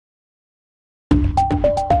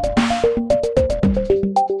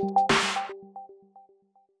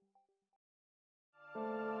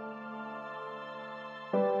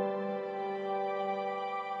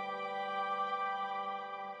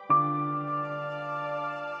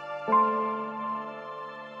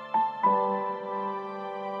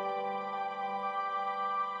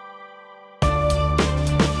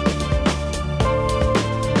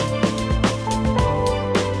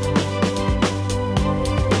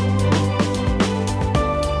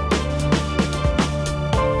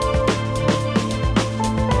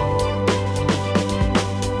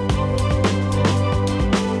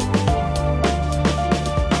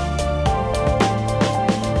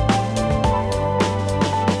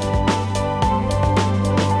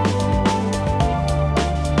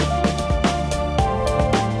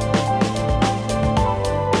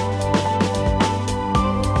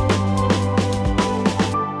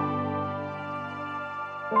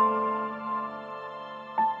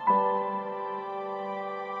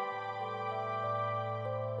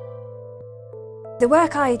The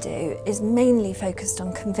work I do is mainly focused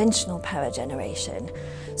on conventional power generation,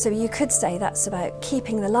 so you could say that's about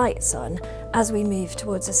keeping the lights on as we move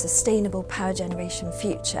towards a sustainable power generation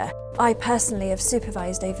future. I personally have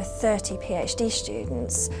supervised over 30 PhD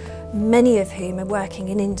students, many of whom are working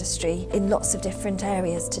in industry in lots of different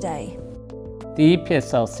areas today. The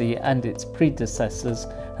EPSRC and its predecessors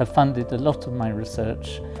have funded a lot of my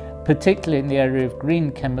research, particularly in the area of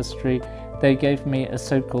green chemistry. They gave me a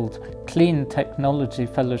so-called Clean Technology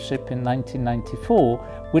Fellowship in 1994,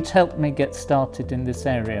 which helped me get started in this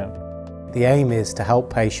area. The aim is to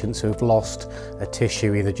help patients who have lost a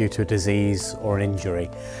tissue either due to a disease or an injury,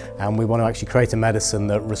 and we want to actually create a medicine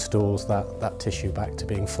that restores that tissue back to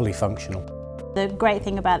being fully functional. The great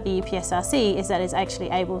thing about the EPSRC is that it actually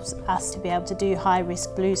enables us to be able to do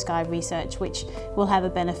high-risk blue sky research, which will have a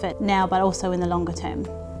benefit now but also in the longer term.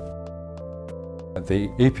 The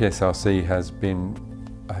EPSRC has been,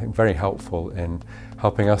 I think, very helpful in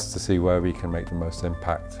helping us to see where we can make the most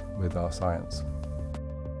impact with our science.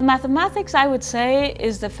 Mathematics, I would say,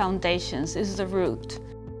 is the foundations, is the root.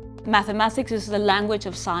 Mathematics is the language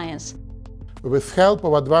of science. With help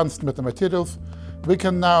of advanced metamaterials, we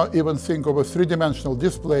can now even think of three-dimensional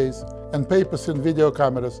displays and pay-per-scene video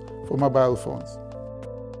cameras for mobile phones.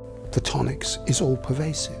 Photonics is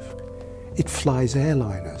all-pervasive. It flies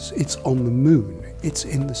airliners, it's on the moon, it's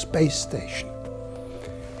in the space station.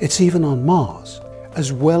 It's even on Mars,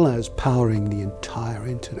 as well as powering the entire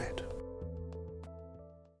internet.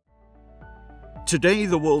 Today,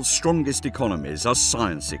 the world's strongest economies are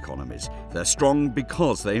science economies. They're strong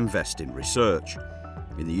because they invest in research.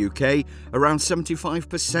 In the UK, around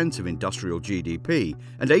 75% of industrial GDP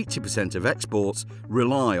and 80% of exports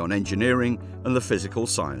rely on engineering and the physical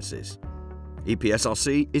sciences.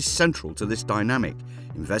 EPSRC is central to this dynamic,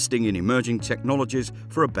 investing in emerging technologies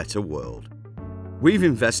for a better world. We've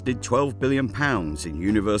invested £12 billion in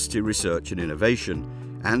university research and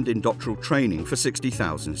innovation and in doctoral training for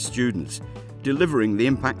 60,000 students, delivering the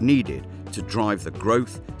impact needed to drive the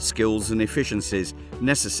growth, skills and efficiencies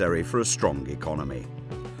necessary for a strong economy.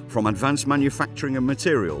 From advanced manufacturing and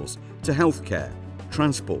materials to healthcare,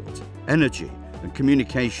 transport, energy and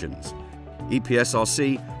communications,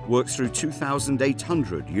 EPSRC works through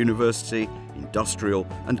 2,800 university, industrial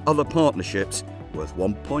and other partnerships worth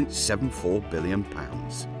 £1.74 billion.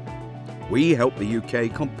 We help the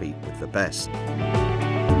UK compete with the best.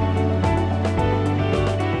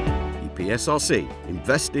 EPSRC,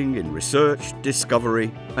 investing in research,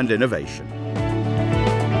 discovery and innovation.